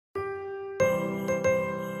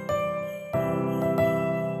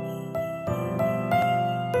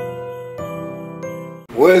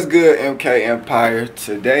What's good, MK Empire?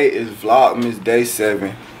 Today is Vlogmas Day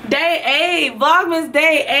 7. Day 8. Vlogmas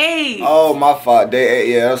Day 8. Oh, my fault. Day 8.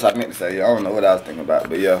 Yeah, that's what I meant to say. I don't know what I was thinking about,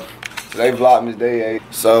 but yeah. Today Vlogmas Day 8.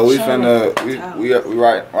 So we finna, we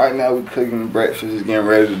right now we cooking breakfast, just getting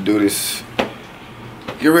ready to do this.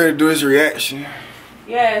 Get ready to do this reaction.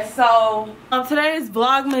 Yeah, so today is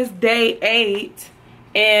Vlogmas Day 8.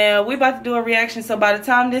 And we about to do a reaction. So by the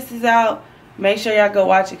time this is out, make sure y'all go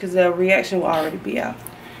watch it because the reaction will already be out.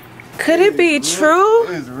 Could it be true?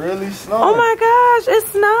 It's really snowing. Oh my gosh, it's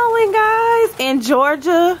snowing, guys, in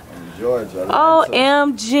Georgia. In Georgia.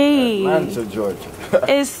 OMG. Atlanta, Georgia.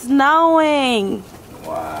 It's snowing.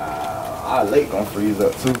 Wow. Our lake gonna freeze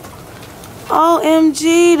up too.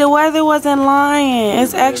 OMG, the weather wasn't lying.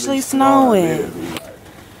 It's actually snowing.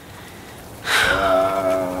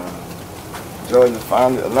 Georgia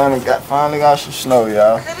Atlanta finally got some snow,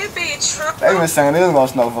 y'all. Could it be true? They been saying it was gonna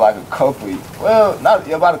snow for like a couple weeks. Well, not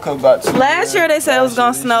about a couple, about 2 Last year they said it was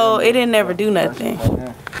gonna snow. It didn't never do nothing.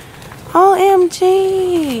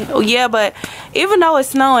 OMG. Oh yeah, but even though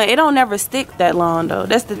it's snowing, it don't never stick that long though.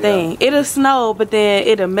 That's the thing. It'll snow, but then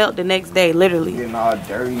it'll melt the next day, literally. Getting all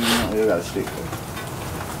dirty, you know, it gotta stick though.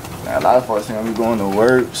 Man, a lot of folks think I'm going to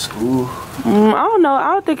work, school. I don't know.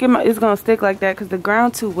 I don't think it's gonna stick like that because the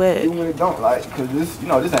ground too wet. Even when it don't, like, cause this, you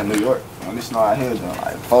know, this ain't New York. When this snow out here, then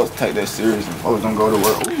like folks take that serious and folks don't go to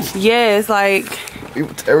work. Ooh. Yeah, it's like.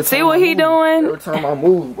 See what he doing? Every time I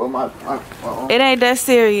move, well, my it ain't that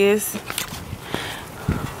serious.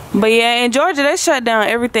 But yeah, in Georgia, they shut down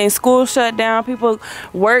everything. School shut down. People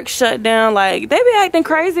work shut down. Like, they be acting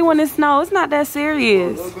crazy when it snows. It's not that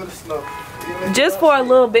serious. A little bit of snow. Just for a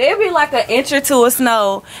little bit. It'd be like an inch or two of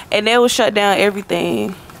snow, and they will shut down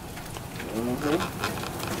everything.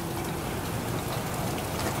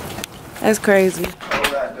 That's crazy.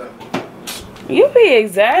 You be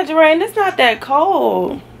exaggerating. It's not that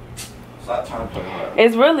cold. Stop trying to play hard.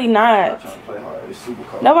 It's really not. Stop trying to play hard. It's super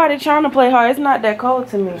cold. Nobody trying to play hard. It's not that cold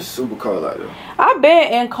to me. It's super cold out there. I've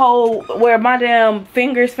been in cold where my damn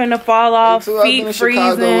fingers finna fall off, feet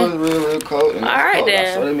freezing. Chicago was real cold. All right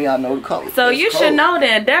then. So that mean I know the cold. So you should know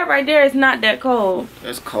that. That right there is not that cold.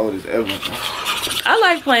 It's cold as ever. I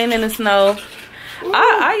like playing in the snow.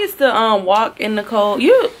 I used to walk in the cold.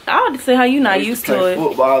 I would say how you not used to it.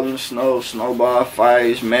 Football in the snow, snowball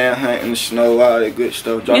fights, manhunt in the snow, all that good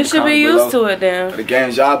stuff. You should be used to it then. The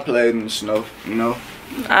games y'all played in the snow, you know.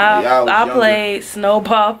 I played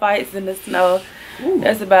snowball fights in the snow. Ooh.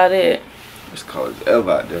 That's about it. It's cold as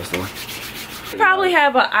ever out there, so. You probably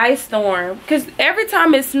have an ice storm because every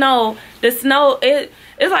time it snows, it's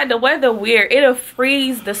like the weather weird. It'll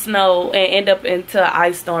freeze the snow and end up into an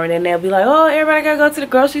ice storm, and they'll be like, oh, everybody gotta go to the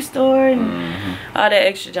grocery store and all that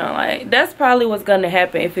extra junk. Like, that's probably what's gonna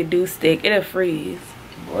happen if it do stick. It'll freeze.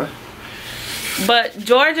 What? But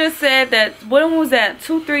Georgia said that, when was that,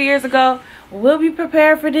 2-3 years ago? We'll be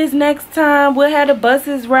prepared for this next time. We'll have the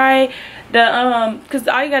buses right. Cause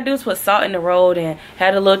all you gotta do is put salt in the road and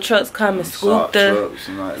have the little trucks come and scoop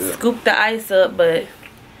the ice up, but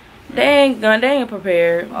they ain't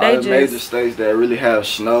prepared. They just major states that really have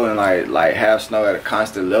snow and like have snow at a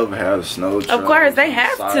constant level have snow trucks. Of course they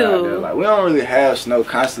have to. Like, we don't really have snow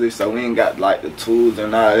constantly, so we ain't got like the tools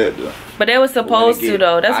and all that. But they were supposed to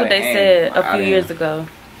though. That's what they said a few years ago.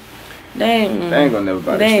 They ain't gonna never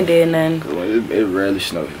buy. They ain't did nothing. It rarely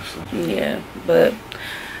snows. So. Yeah, but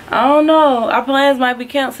I don't know. Our plans might be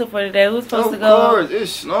canceled for today. We were supposed to go. Of course,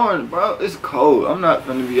 it's snowing, bro. It's cold. I'm not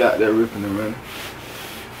gonna be out there ripping and running.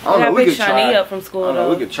 I don't know. We could try up from school though.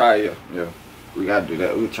 We could try it. Yeah, we gotta do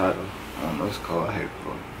that. We could try it. I don't know. It's cold. I hate it,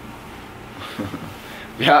 bro.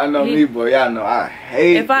 Y'all know me, boy. Y'all know I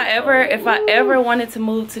hate it. If I ever wanted to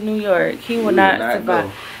move to New York, he would not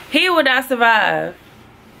survive. He would not survive.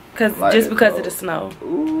 Because of the snow.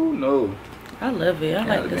 Ooh, no. I love it. I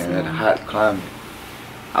like the snow. Hot climate.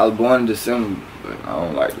 I was born in December, but I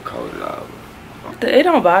don't like the cold at all. It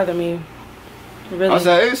don't bother me. Really. I'm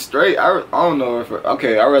saying it's straight. I don't know if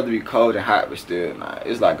okay. I'd rather be cold than hot, but still, nah,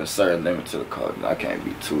 it's like a certain limit to the cold. I can't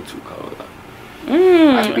be too cold. I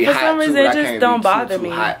can be for hot some reason, too, it just don't bother me.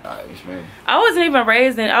 Hot. I wasn't even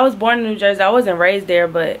raised in. I was born in New Jersey. I wasn't raised there,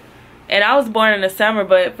 and I was born in the summer,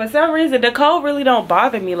 but for some reason, the cold really don't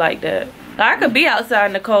bother me like that. Like, I could be outside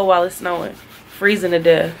in the cold while it's snowing, freezing to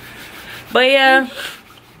death. But yeah,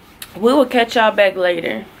 we will catch y'all back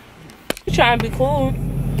later. You trying to be cool?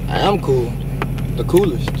 I am cool. The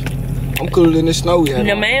coolest. I'm cooler than the snow we had.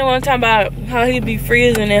 The man want to talk about how he be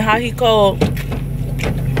freezing and how he cold,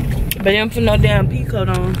 but he don't put no damn pea coat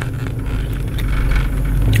on.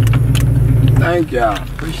 Thank y'all.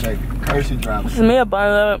 Appreciate it. Curse driver. This is me a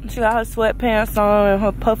bundle up. She got her sweatpants on and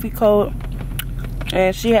her puffy coat.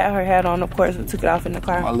 And she had her hat on, of course. We took it off in the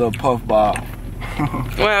car. My little puff ball.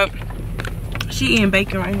 Well, she eating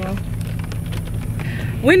bacon right now.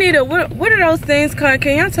 We need a, what are those things called?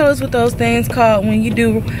 Can y'all tell us what those things called when you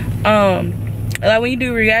do, like when you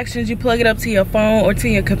do reactions, you plug it up to your phone or to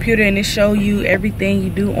your computer and it show you everything you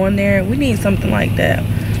do on there? We need something like that.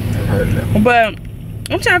 I've heard of that. But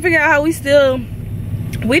I'm trying to figure out how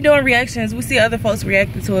we doing reactions. We see other folks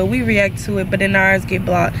reacting to it. We react to it, but then ours get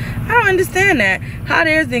blocked. I don't understand that. How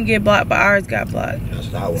theirs didn't get blocked, but ours got blocked.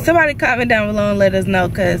 Somebody comment down below and let us know,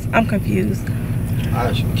 because I'm confused.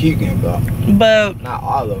 I should keep getting blocked. But not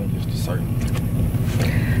all of them, just a certain.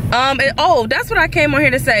 Oh, that's what I came on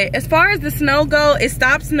here to say. As far as the snow go, it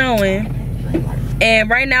stopped snowing. And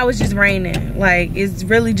right now it's just raining. Like, it's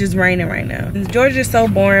really just raining right now. Georgia's so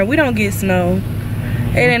boring. We don't get snow.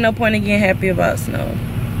 It ain't no point in getting happy about snow.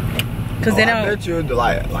 Cause they don't. I bet you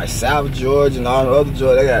like South Georgia and all the other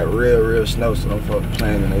Georgia, they got real snow, so them folks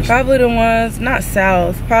playing in they probably the ones not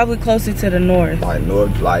south, probably closer to the north. Like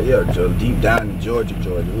north, like yeah, deep down in Georgia.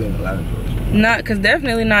 We in Atlanta, Georgia. Not, cause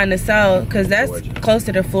definitely not in the south, cause that's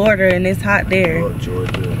closer to Florida and it's hot there. North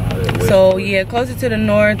Georgia and all that. So yeah, closer to the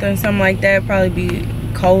north and something like that, probably be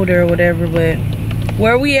colder or whatever. But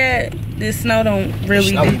where we at, this snow don't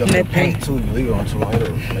really do nothing. Paint too, you leave it on too long,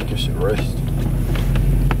 it'll make your shit rust.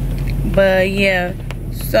 But yeah,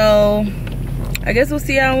 so I guess we'll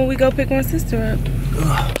see y'all when we go pick my sister up.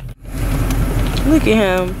 Look at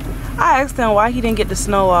him. I asked him why he didn't get the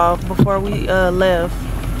snow off before we left.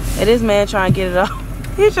 And this man trying to get it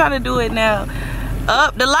off. He's trying to do it now.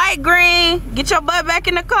 Up the light green. Get your butt back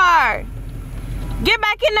in the car. Get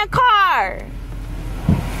back in the car.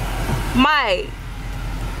 Mike.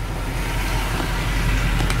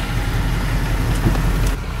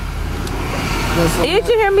 Did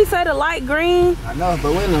you hear me say the light green? I know,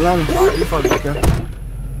 but we're in Atlanta. You fucking okay.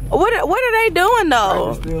 What are they doing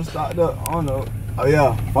though? Still stopped up. I don't know. Oh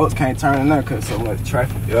yeah, folks can't turn in there because so much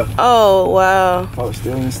traffic. Yeah. Oh wow. Folks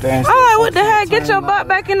still in the stands. I'm like, what the heck? Get your butt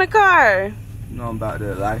back in the car. You know I'm about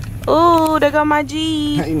that life. Ooh, there go my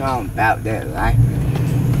G. You know I'm about that life.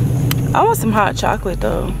 I want some hot chocolate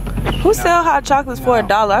though. Who sell hot chocolates for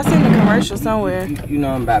 $1? I seen the commercial somewhere. You know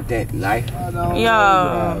I'm about that life.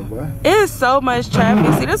 Yo, it's so much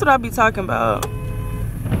traffic. See, that's what I be talking about.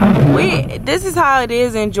 This is how it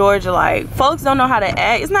is in Georgia. Like, folks don't know how to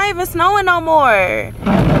act. It's not even snowing no more.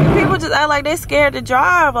 And people just act like they're scared to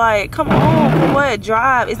drive. Like, come on, for what?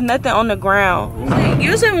 Drive. It's nothing on the ground. See,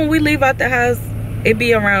 usually when we leave out the house, it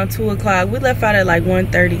be around 2 o'clock. We left out at like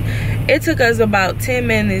 1:30. It took us about 10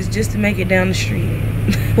 minutes just to make it down the street.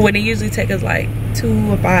 When it usually take us like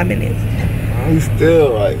 2 or 5 minutes. We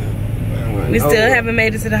still like, we still haven't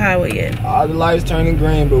made it to the highway yet. All the lights turning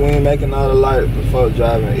green, but we ain't making all the lights. The folks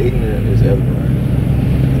driving ignorant as everywhere.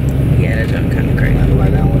 Yeah, that's kind of crazy.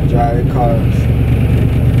 Like they don't want to drive their cars.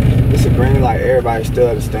 It's a green light. Everybody still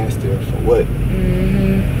at a standstill for what?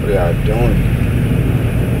 What are y'all doing?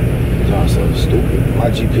 Y'all so stupid. My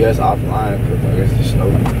GPS offline because I guess it's snow,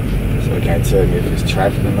 so I can't tell you if it's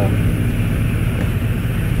traffic or not.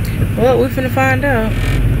 Well, we finna find out.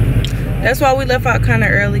 That's why we left out kind of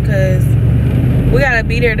early, because we gotta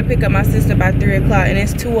be there to pick up my sister by 3 o'clock, and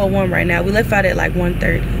it's 2:01 right now. We left out at like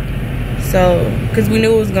 1:30. So, because we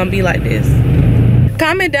knew it was gonna be like this.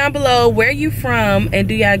 Comment down below where you from and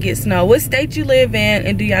do y'all get snow? What state you live in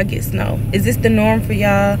and do y'all get snow? Is this the norm for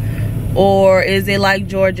y'all? Or is it like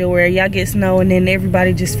Georgia where y'all get snow and then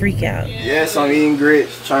everybody just freak out? Yes, I'm eating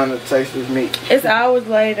grits, trying to taste this meat. It's hours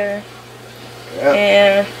later. Yep.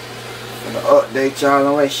 And I'm gonna update y'all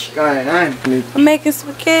on what's going on. I'm making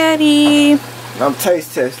spaghetti. I'm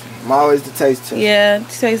taste testing. I'm always the taste tester. Yeah,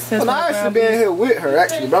 taste testing. Well, I actually been here with her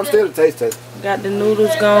actually, but I'm still the taste tester. Got the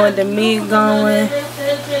noodles going, the meat going.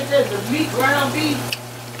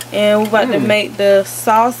 And we're about to make the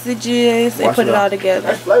sausages and put it all together.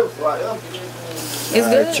 That's flavorful right there. It's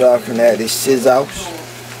good. Y'all can add this scissors.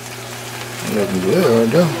 Looking good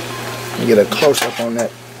right there. Let me get a close up on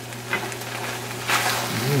that.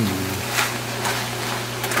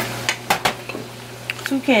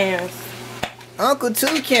 Two cans. Uncle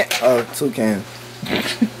Toucan. Oh, Toucan.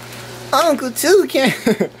 Uncle Toucan.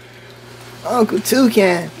 Uncle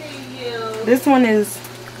Toucan. This one is.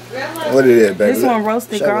 What it is, baby? This one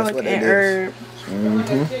roasted garlic and herb.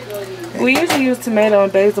 We usually use tomato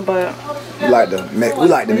and basil, but we like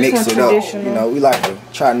to mix it up. You know, we like to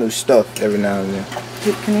try new stuff every now and then.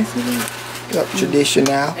 Can I see that? Yep,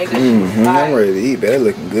 traditional. I'm ready to eat, but it's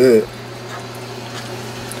looking good.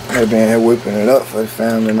 I've been here whipping it up for the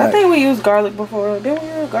family tonight. I think we used garlic before. Didn't we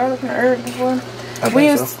use garlic and herb before? We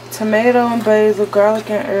used tomato and basil, garlic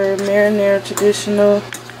and herb, marinara, traditional.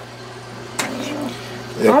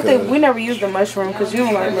 I don't think we never used the mushroom because you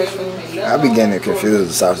don't like mushrooms. I be getting it confused,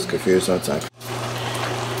 the sauce is confused sometimes.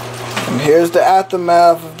 And here's the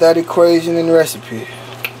aftermath of that equation and recipe.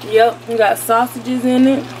 Yep, we got sausages in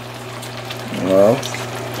it. Well,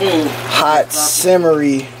 hot,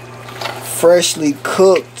 simmery, freshly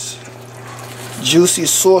cooked, juicy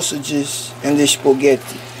sausages in the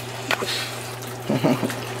spaghetti.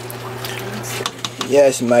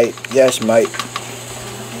 Yes, mate. Yes, mate.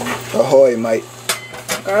 Ahoy, mate.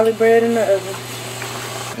 Garlic bread in the oven.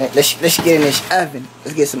 Let's get in this oven.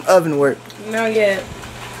 Let's get some oven work. Not yet.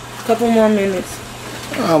 Couple more minutes.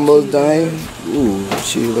 Almost done. Ooh,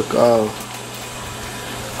 she look all.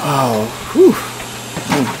 Oh, whew.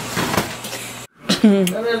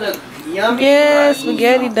 Yeah,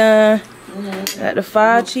 spaghetti done. Got the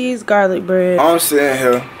 5 cheese garlic bread. I'm sitting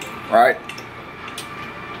here, right?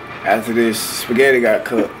 After this spaghetti got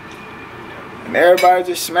cooked. And everybody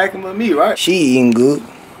just smacking with me, right? She eating good.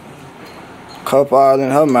 Cup all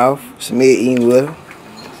in her mouth. Samir eating with her.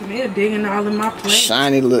 Samir digging all in my plate.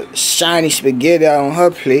 Shiny spaghetti out on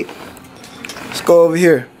her plate. Let's go over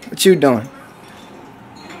here. What you doing?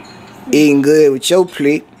 Eating good with your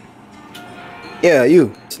plate. Yeah,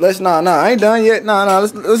 you. I ain't done yet.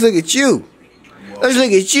 Let's look at you. Let's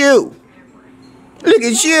look at you. Look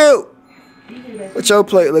at you. What's your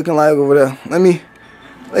plate looking like over there?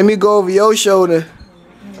 Let me go over your shoulder.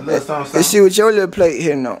 Let's see what your little plate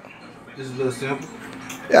here now. Just a little simple.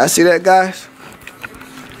 Yeah, I see that, guys.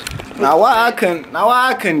 Now why I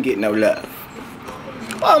couldn't get no love?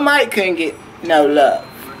 Why Mike couldn't get no love?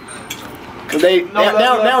 Cause they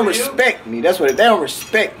don't respect me. That's what they don't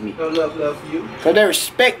respect me. No love for you. Cause they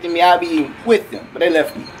respecting me, I'll be eating with them, but they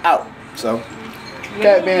left me out. So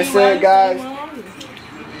that being said, guys.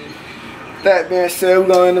 That being said, we're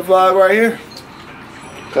gonna end the vlog right here.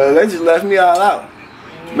 Cause they just left me all out.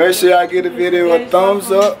 Make sure y'all give the video a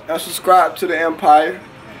thumbs up and subscribe to the Empire.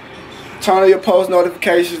 Turn on your post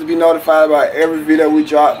notifications to be notified about every video we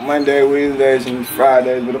drop Monday, Wednesdays, and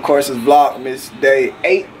Fridays. But of course, it's Vlogmas Day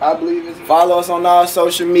 8, I believe it is. Follow us on all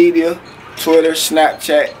social media, Twitter,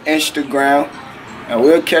 Snapchat, Instagram. And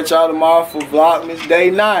we'll catch y'all tomorrow for Vlogmas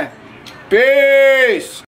Day 9. Peace!